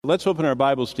Let's open our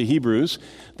Bibles to Hebrews,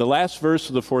 the last verse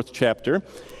of the 4th chapter,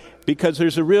 because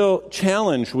there's a real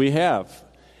challenge we have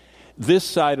this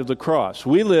side of the cross.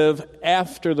 We live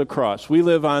after the cross. We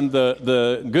live on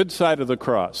the good side of the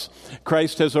cross.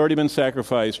 Christ has already been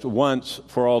sacrificed once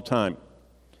for all time.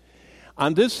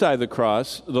 On this side of the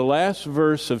cross, the last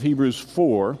verse of Hebrews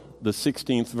 4, the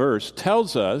 16th verse,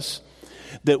 tells us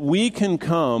that we can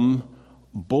come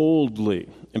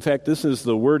boldly. In fact, this is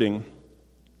the wording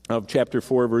of chapter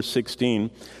 4, verse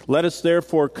 16. Let us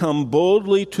therefore come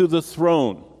boldly to the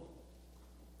throne.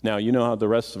 Now, you know how the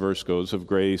rest of the verse goes, of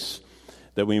grace,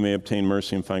 that we may obtain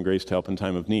mercy and find grace to help in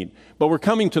time of need. But we're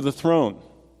coming to the throne.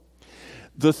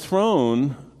 The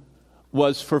throne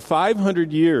was for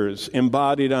 500 years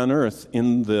embodied on earth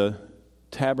in the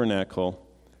tabernacle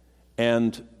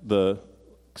and the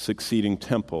succeeding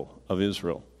temple of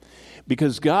Israel.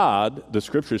 Because God, the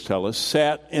scriptures tell us,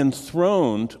 sat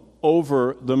enthroned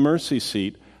over the mercy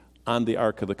seat on the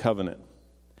Ark of the Covenant.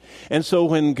 And so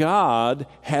when God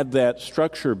had that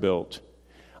structure built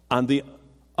on the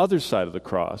other side of the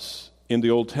cross in the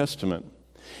Old Testament,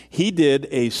 he did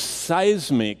a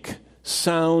seismic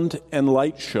sound and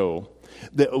light show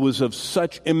that was of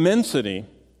such immensity,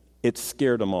 it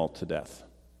scared them all to death,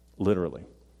 literally.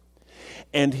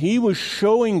 And he was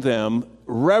showing them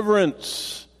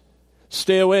reverence.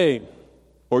 Stay away,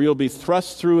 or you'll be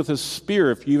thrust through with a spear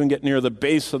if you even get near the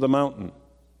base of the mountain.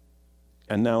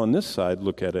 And now on this side,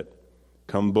 look at it.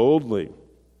 Come boldly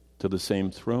to the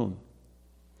same throne.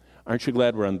 Aren't you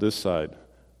glad we're on this side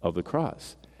of the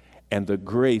cross and the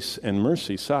grace and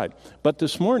mercy side? But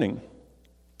this morning,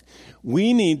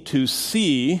 we need to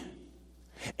see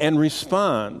and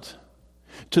respond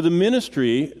to the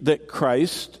ministry that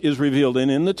Christ is revealed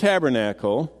in the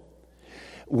tabernacle.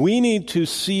 We need to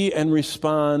see and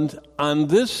respond on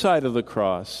this side of the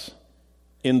cross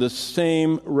in the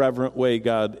same reverent way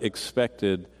God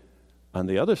expected on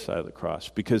the other side of the cross,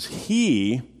 because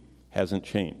he hasn't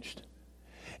changed.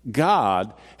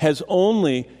 God has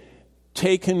only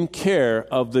taken care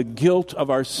of the guilt of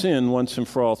our sin once and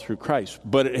for all through Christ,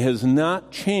 but it has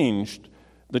not changed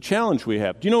the challenge we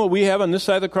have. Do you know what we have on this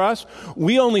side of the cross?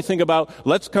 We only think about,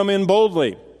 let's come in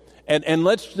boldly. And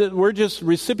we're just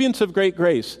recipients of great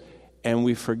grace, and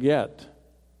we forget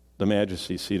the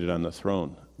majesty seated on the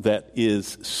throne that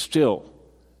is still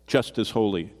just as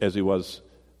holy as he was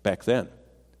back then.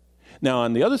 Now,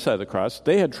 on the other side of the cross,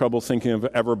 they had trouble thinking of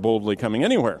ever boldly coming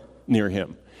anywhere near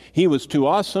him. He was too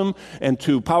awesome and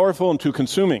too powerful and too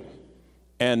consuming.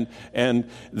 And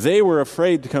they were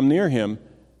afraid to come near him.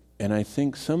 And I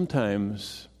think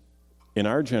sometimes in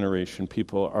our generation,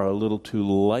 people are a little too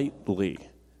lightly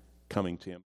coming to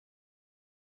him.